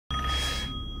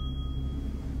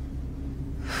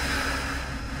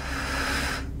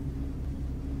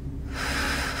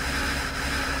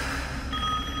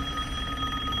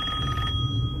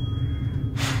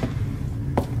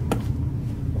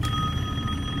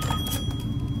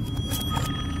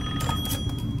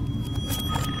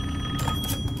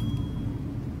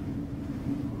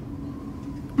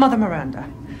Mother Miranda,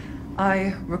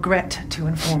 I regret to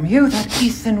inform you that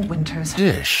Ethan Winters...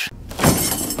 Dish.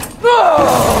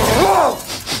 Oh,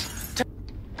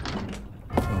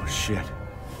 shit.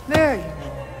 There you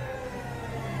are.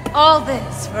 All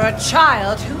this for a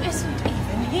child who isn't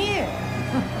even here.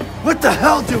 What the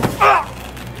hell do...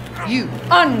 You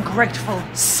ungrateful,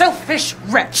 selfish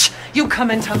wretch! You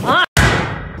come into my...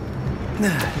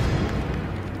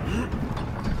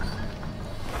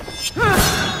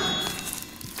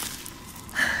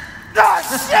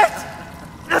 Shit!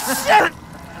 Shit!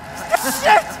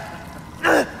 Shit!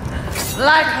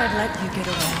 Like I'd let you get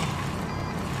away.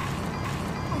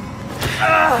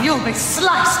 You'll be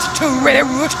sliced to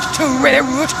ribbons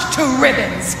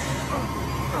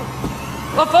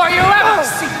before you ever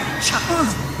see the child.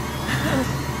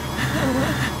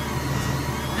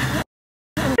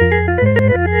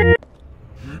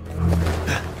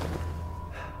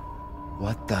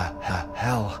 What the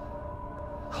hell?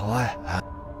 What?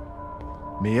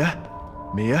 Mia?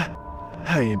 Mia?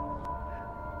 Hey.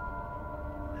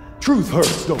 Truth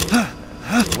hurts, don't it?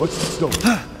 What's the story?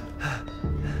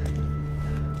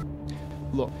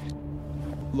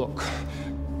 Look.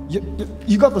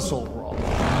 You got this all wrong.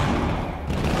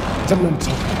 Tell me.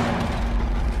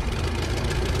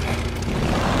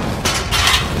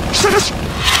 Shut it!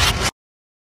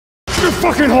 Your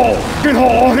fucking hole! Fucking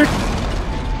hole on it!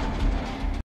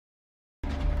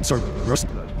 Sorry, Russ.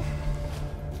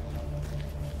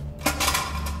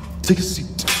 Take a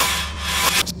seat.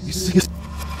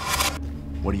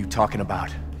 What are you talking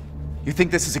about? You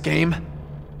think this is a game?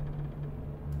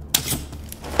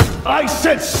 I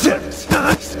said sit!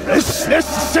 Said sit! Said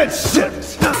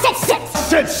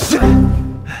sit!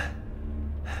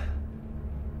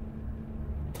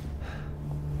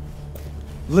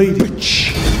 Lady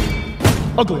bitch.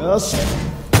 Ugly ass.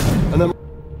 And then...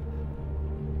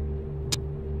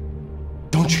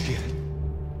 Don't you get it?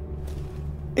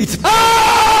 It's...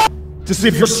 to see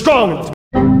if you're strong enough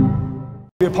to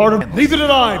be a part of it. Neither did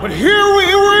I, but here we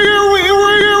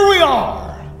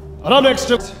are! And I'm next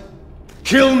to...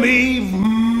 Kill me,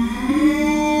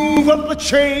 move up the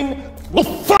chain, we'll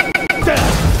fight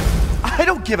death! I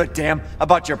don't give a damn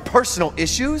about your personal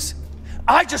issues.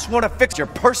 I just want to fix your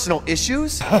personal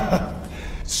issues.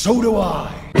 So do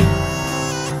I.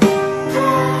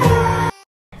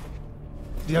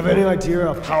 Do you have any idea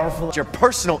how powerful... Your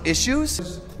personal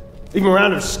issues? Even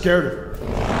Miranda's scared of her.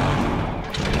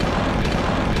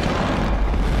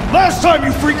 Last time,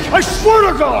 you freak, I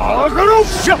swear to God, I'm gonna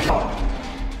shut up!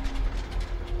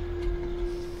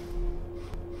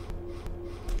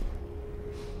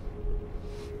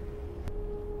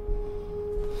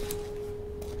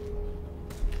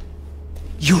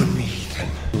 You and me, Ethan.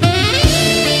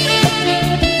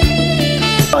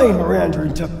 I ain't Miranda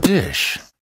into... Dish.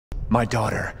 My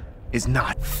daughter is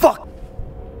not... Fuck!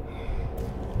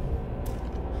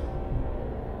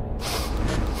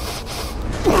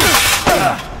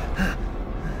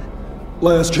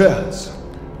 Last chance.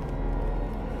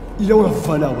 You don't want to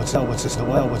find out what's in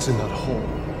that hole.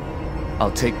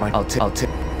 I'll take...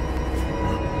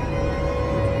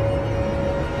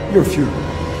 You're futile.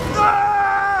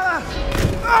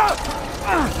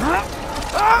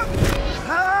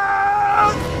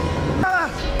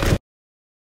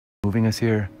 Moving us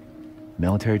here,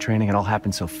 military training, it all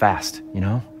happened so fast, you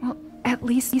know? Well, at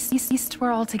least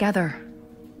we're all together.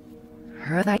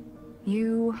 Her, that,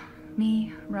 you,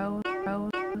 me, Rose.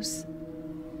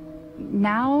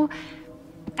 Now,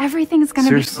 everything's gonna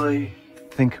Seriously,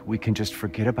 think we can just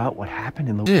forget about what happened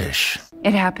in the... Dish.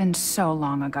 It happened so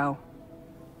long ago.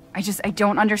 I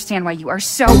don't understand why you are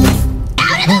so...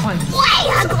 Out of the way,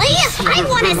 ugly! I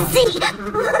wanna see!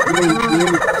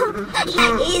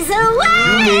 He's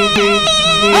away!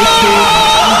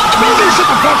 Shut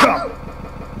the fuck up!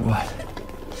 What?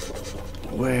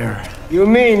 Where? You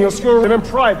mean you'll screw him in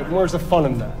private, and where's the fun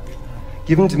in that?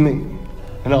 Give him to me,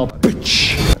 and I'll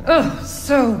bitch. Ugh,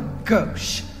 so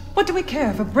gauche. What do we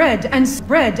care for bread and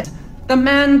bread? The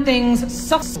man things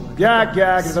sucks. Gag,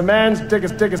 as a man's dick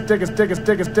is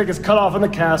cut off in the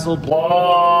castle,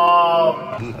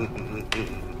 blah.